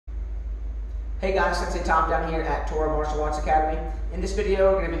Hey guys, Sensei Tom down here at Tora Martial Arts Academy. In this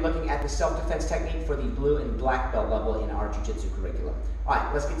video, we're going to be looking at the self-defense technique for the blue and black belt level in our Jiu Jitsu curriculum.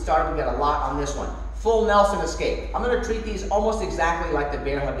 Alright, let's get started. We've got a lot on this one. Full Nelson escape. I'm going to treat these almost exactly like the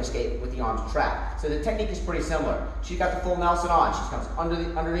bear hug escape with the arms trapped. So the technique is pretty similar. She's got the full Nelson on. She comes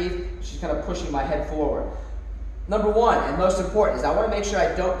underneath. She's kind of pushing my head forward. Number one, and most important, is I want to make sure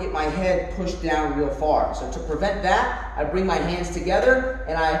I don't get my head pushed down real far. So to prevent that, I bring my hands together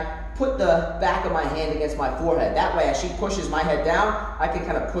and I put the back of my hand against my forehead. That way, as she pushes my head down, I can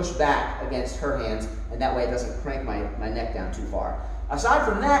kind of push back against her hands, and that way it doesn't crank my neck down too far. Aside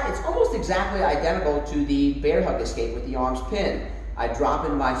from that, it's almost exactly identical to the bear hug escape with the arms pinned. I drop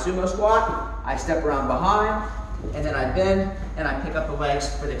into my sumo squat, I step around behind, and then I bend, and I pick up the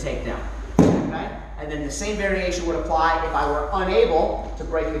legs for the takedown. Okay? And then the same variation would apply if I were unable to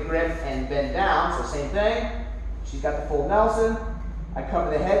break the grip and bend down. So same thing. She's got the full Nelson. I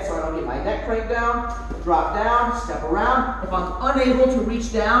cover the head so I don't get my neck cranked down, drop down, step around. If I'm unable to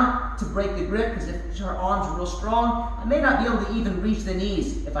reach down to break the grip, because if her arms are real strong, I may not be able to even reach the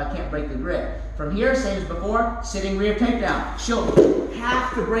knees if I can't break the grip. From here, same as before, sitting rear takedown. She'll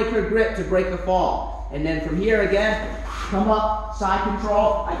have to break her grip to break the fall. And then from here again, come up, side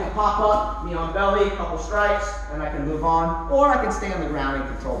control. I can pop up, knee on belly, a couple strikes, and I can move on. Or I can stay on the ground and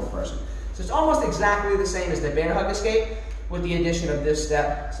control the person. So it's almost exactly the same as the bear hug escape, with the addition of this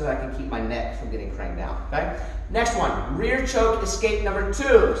step so that I can keep my neck from getting cranked down, okay? Next one, rear choke escape number 2.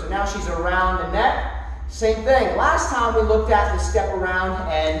 So now she's around the neck. Same thing. Last time we looked at the step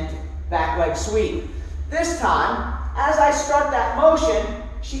around and back leg sweep. This time, as I start that motion,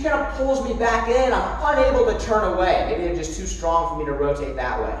 she kind of pulls me back in. I'm unable to turn away. Maybe they're just too strong for me to rotate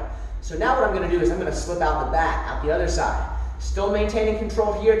that way. So now what I'm going to do is I'm going to slip out the back, out the other side. Still maintaining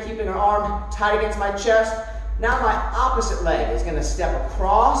control here, keeping her arm tight against my chest. Now my opposite leg is going to step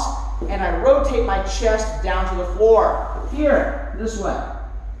across, and I rotate my chest down to the floor. Here, this way.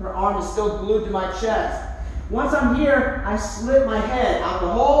 Her arm is still glued to my chest. Once I'm here, I slip my head out the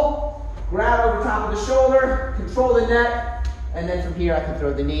hole, grab over top of the shoulder, control the neck, and then from here I can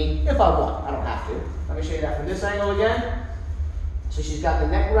throw the knee if I want. I don't have to. Let me show you that from this angle again. So she's got the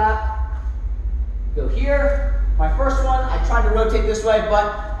neck wrap. Go here. My first one, I tried to rotate this way, but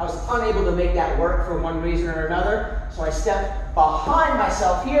I was unable to make that work for one reason or another. So I step behind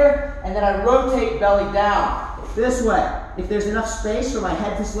myself here, and then I rotate belly down this way. If there's enough space for my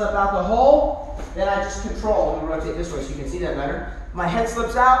head to slip out the hole, then I just control. Let me rotate this way so you can see that better. My head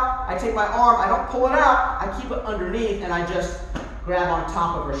slips out, I take my arm, I don't pull it out, I keep it underneath, and I just grab on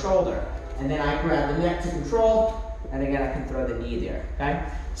top of her shoulder. And then I grab the neck to control, and again, I can throw the knee there, okay?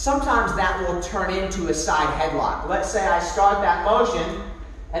 Sometimes that will turn into a side headlock. Let's say I start that motion,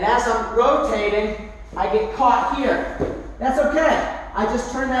 and as I'm rotating, I get caught here. That's okay. I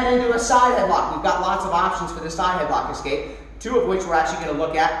just turn that into a side headlock. We've got lots of options for the side headlock escape, 2 of which we're actually going to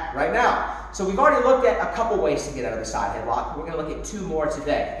look at right now. So we've already looked at a couple ways to get out of the side headlock. We're going to look at 2 more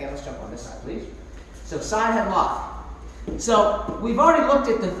today. Okay, let's jump on this side, please. So side headlock. So we've already looked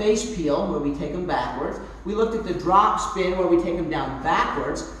at the face peel where we take them backwards. We looked at the drop spin where we take them down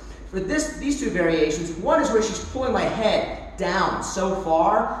backwards. For these 2 variations, one is where she's pulling my head down so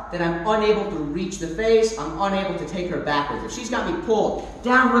far that I'm unable to reach the face. I'm unable to take her backwards. If she's got me pulled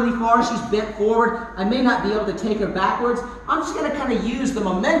down really far, she's bent forward, I may not be able to take her backwards. I'm just going to kind of use the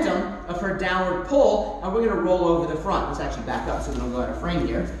momentum of her downward pull, and we're going to roll over the front. Let's actually back up so we don't go out of frame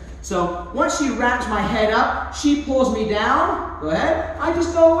here. So once she wraps my head up, she pulls me down. Go ahead. I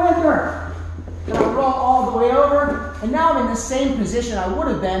just go with her. Then I roll all the way over, and now I'm in the same position I would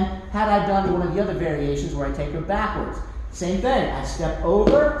have been had I done one of the other variations where I take her backwards. Same thing. I step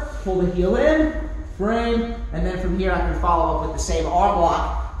over, pull the heel in, frame, and then from here I can follow up with the same arm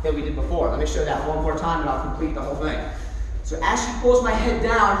lock that we did before. Let me show that one more time and I'll complete the whole thing. So as she pulls my head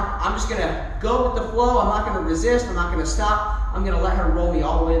down, I'm just going to go with the flow. I'm not going to resist. I'm not going to stop. I'm going to let her roll me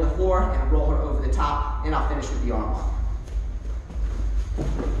all the way to the floor and roll her over the top, and I'll finish with the arm lock.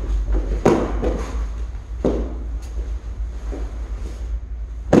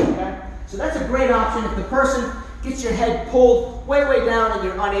 Okay? So that's a great option if the person gets your head pulled way, way down and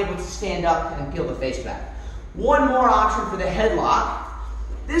you're unable to stand up and peel the face back. One more option for the headlock.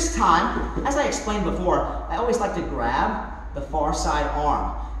 This time, as I explained before, I always like to grab the far side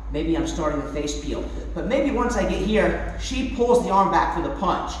arm. Maybe I'm starting the face peel. But maybe once I get here, she pulls the arm back for the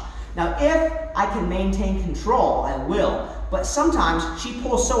punch. Now, if I can maintain control, I will. But sometimes she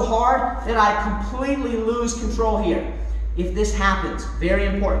pulls so hard that I completely lose control here. If this happens, very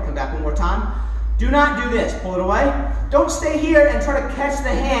important, come back one more time. Do not do this. Pull it away. Don't stay here and try to catch the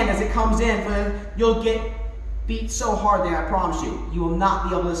hand as it comes in. You'll get beat so hard there, I promise you. You will not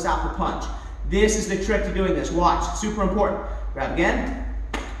be able to stop the punch. This is the trick to doing this. Watch, super important. Grab again.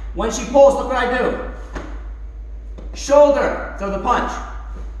 When she pulls, look what I do. Shoulder, throw the punch.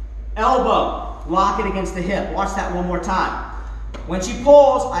 Elbow, lock it against the hip. Watch that one more time. When she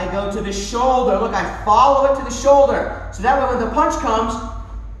pulls, I go to the shoulder. Look, I follow it to the shoulder. So that way when the punch comes,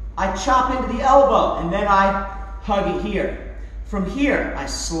 I chop into the elbow, and then I hug it here. From here, I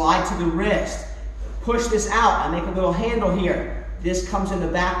slide to the wrist. Push this out. I make a little handle here. This comes in the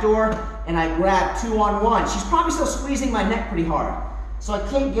back door, and I grab 2-on-1. She's probably still squeezing my neck pretty hard. So I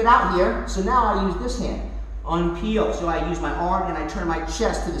can't get out here, so now I use this hand. Unpeel. So I use my arm, and I turn my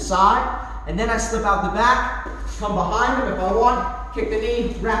chest to the side, and then I slip out the back, come behind him if I want, kick the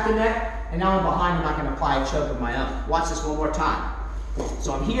knee, wrap the neck, and now I'm behind him. I can apply a choke of my own. Watch this one more time.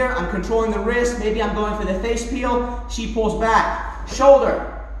 So I'm here, I'm controlling the wrist, maybe I'm going for the face peel, she pulls back,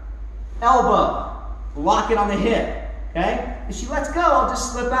 shoulder, elbow, lock it on the hip, okay? If she lets go, I'll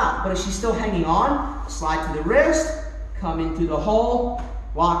just slip out, but if she's still hanging on, slide to the wrist, come in through the hole,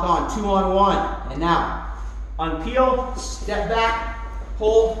 lock on, 2-on-1, and now, unpeel, step back,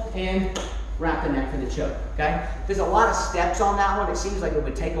 pull, and wrap the neck for the choke, okay? There's a lot of steps on that one. It seems like it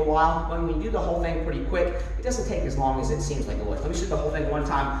would take a while. When we do the whole thing pretty quick, it doesn't take as long as it seems like it would. Let me shoot the whole thing one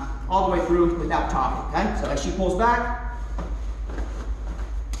time, all the way through without talking, okay? So as she pulls back,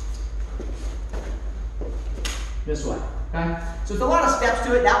 this way, okay? So there's a lot of steps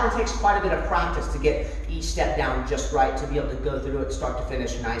to it. That one takes quite a bit of practice to get each step down just right, to be able to go through it start to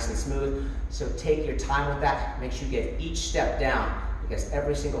finish nice and smooth. So take your time with that. Make sure you get each step down, because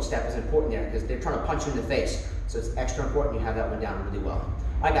every single step is important there, because they're trying to punch you in the face. So it's extra important you have that one down really well.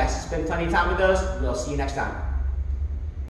 All right, guys, spend plenty of time with those. We'll see you next time.